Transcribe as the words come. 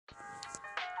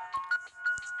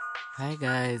Hi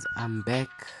guys, I'm back.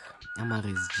 I'm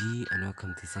RSG and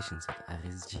welcome to Sessions with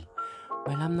RSG.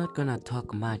 Well, I'm not gonna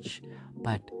talk much,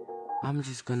 but I'm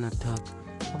just gonna talk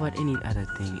about any other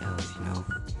thing else.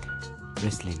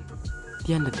 Wrestling.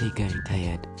 The Undertaker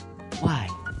retired. Why?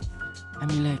 I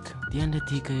mean, like, The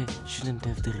Undertaker shouldn't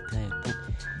have retired, but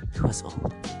he was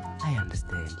old. I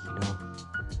understand.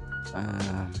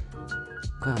 Um,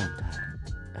 Quarantine.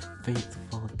 A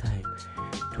faithful time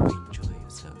to enjoy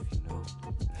yourself.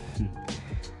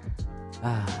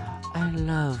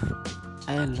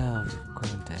 I love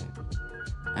quarantine.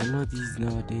 I know these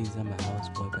nowadays I'm a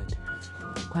houseboy,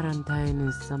 but quarantine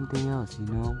is something else.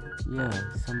 Yeah,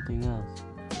 something else.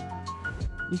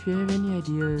 If you have any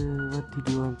idea what to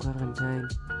do on quarantine,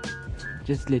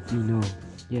 just let me know.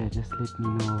 Yeah, just let me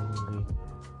know.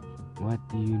 What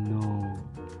do you know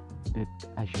that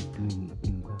I should do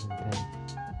in quarantine?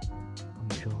 I'm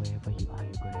sure wherever you are,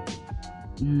 you're gonna.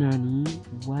 Nani?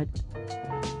 What?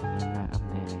 And then I'm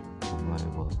there like,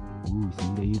 wow, ooh,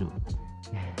 Sindairo.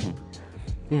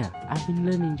 Yeah, I've been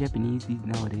learning Japanese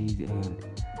nowadays, and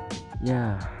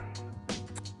yeah,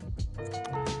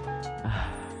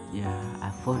 yeah, I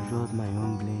forged my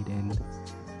own blade, and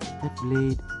that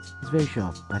blade is very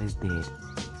sharp, but it's dead.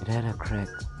 It had a crack,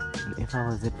 and if I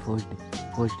was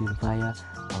forged in fire,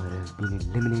 I would have been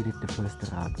eliminated the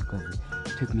first round because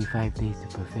it took me 5 days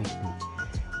to perfect it.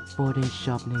 4 days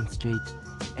sharpening straight,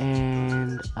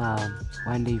 and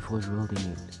 1 day forge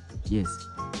welding it. Yes,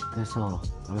 that's all.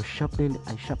 I sharpened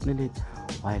it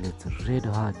while it's red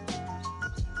hot.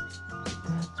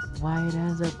 That's why it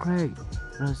has a crack.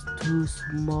 It was too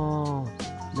small.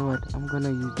 You know what? I'm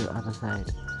gonna use the other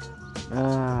side.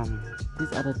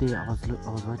 This other day I was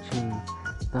watching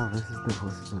Star versus the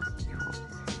Forces of Evil.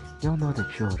 Y'all know the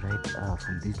show, right?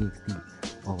 From Disney XD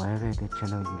or whatever the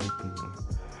channel you're looking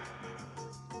at.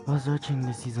 I was watching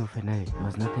the season finale. There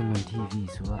was nothing on TV,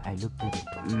 so I looked at it.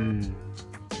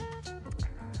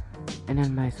 And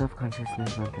then my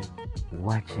self-consciousness wanted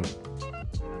watch it.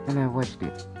 And I watched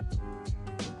it.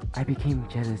 I became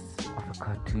jealous of a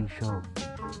cartoon show.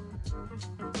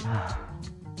 I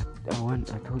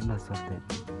told myself that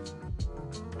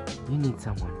you need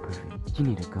someone perfect. You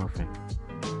need a girlfriend.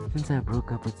 Since I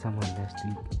broke up with someone last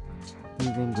week,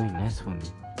 things ain't going nice for me.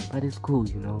 But it's cool.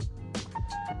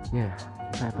 Yeah,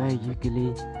 if I buy a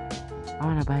ukulele, I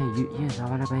wanna buy a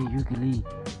ukulele.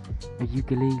 A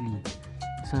ukulele.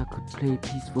 So I could play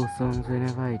peaceful songs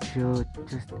whenever I chill.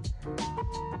 Just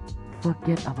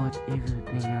forget about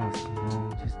everything else.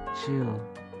 Just chill.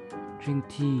 Drink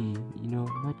tea,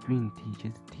 not green tea,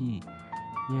 just tea.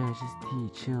 Yeah, just tea,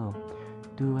 chill.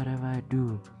 Do whatever I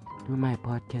do. Do my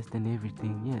podcast and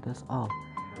everything. Yeah, that's all.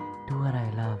 Do what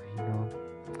I love.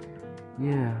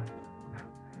 Yeah.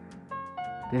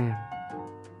 Damn.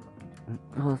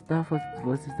 Well, Star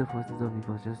versus the Forces of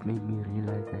Evil just made me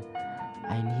realize that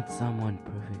I need someone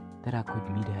perfect that I could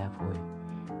meet halfway.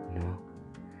 You know?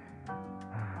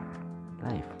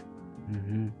 Life.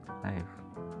 Life.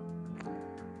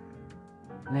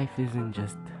 Life isn't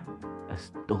just a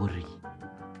story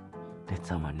that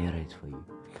someone narrates for you.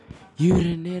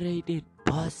 You narrate it,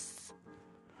 boss.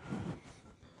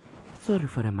 Sorry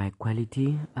for the mic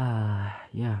quality.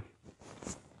 Yeah.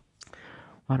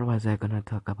 What was I gonna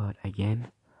talk about again?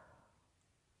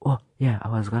 Oh, yeah, I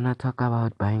was gonna talk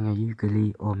about buying a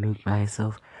ukulele or make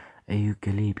myself a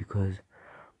ukulele because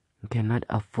I cannot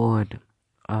afford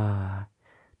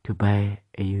to buy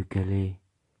a ukulele.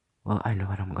 Well, I know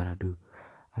what I'm gonna do.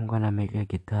 I'm gonna make a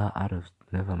guitar out of,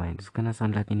 never mind, it's gonna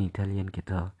sound like an Italian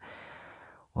guitar.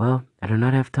 Well, I do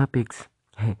not have topics.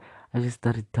 I just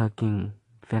started talking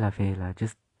fela,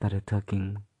 just started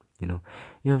talking.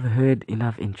 You've heard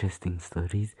enough interesting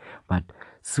stories, but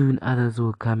soon others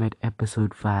will come at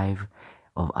episode 5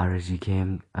 of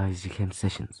RSG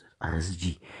Sessions with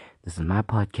RSG. This is my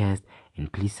podcast,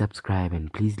 and please subscribe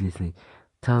and please listen.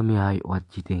 Tell me what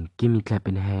you think. Give me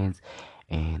clapping hands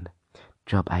and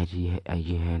drop IG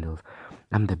handles.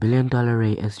 I'm the $1 Billion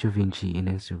Ray S. Vinci in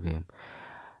Instagram.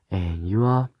 And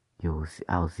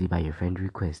I'll see by your friend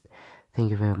request. Thank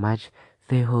you very much.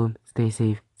 Stay home, stay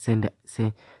safe, send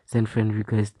friend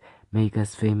request, make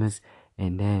us famous,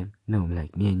 and then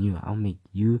like me and you, I'll make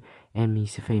you and me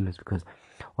famous because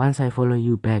once I follow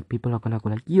you back, people are gonna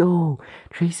go like, yo,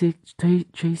 Tracy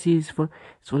is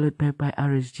followed back by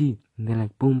RSG, and then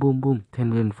like boom boom boom, 10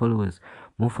 million followers,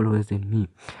 more followers than me.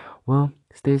 Well,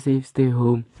 stay safe, stay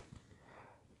home,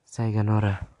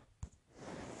 sayonara,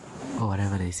 or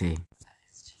whatever they say.